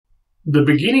The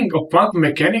beginning of quantum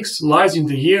mechanics lies in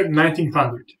the year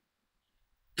 1900.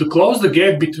 To close the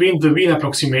gap between the Wien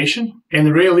approximation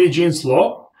and Rayleigh-Jeans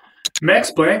law,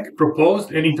 Max Planck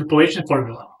proposed an interpolation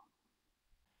formula.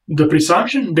 The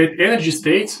presumption that energy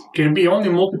states can be only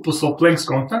multiples of Planck's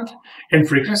constant and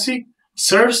frequency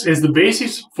serves as the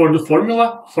basis for the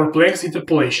formula for Planck's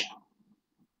interpolation.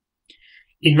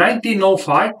 In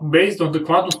 1905, based on the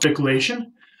quantum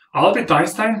speculation, Albert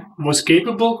Einstein was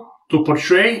capable to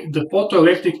portray the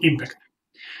photoelectric impact,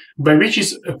 by which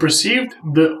is perceived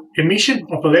the emission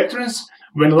of electrons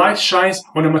when light shines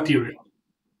on a material.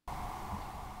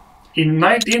 In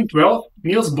 1912,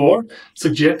 Niels Bohr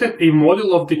suggested a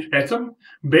model of the atom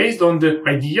based on the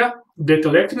idea that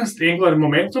electron's angular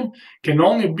momentum can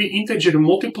only be integer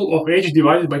multiple of h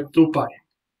divided by 2 pi.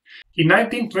 In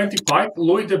 1925,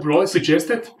 Louis de Broglie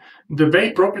suggested the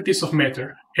wave properties of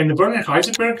matter, and Werner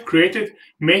Heisenberg created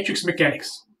matrix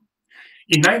mechanics.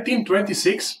 In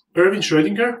 1926, Erwin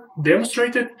Schrödinger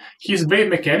demonstrated his wave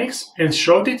mechanics and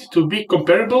showed it to be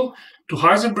comparable to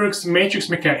Heisenberg's matrix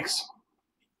mechanics.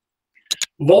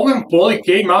 Wolfgang Pauli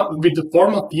came up with the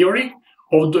formal theory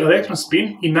of the electron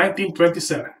spin in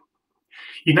 1927.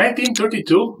 In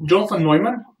 1932, John von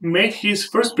Neumann made his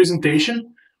first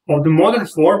presentation of the modern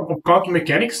form of quantum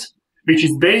mechanics, which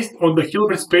is based on the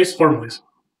Hilbert space formalism.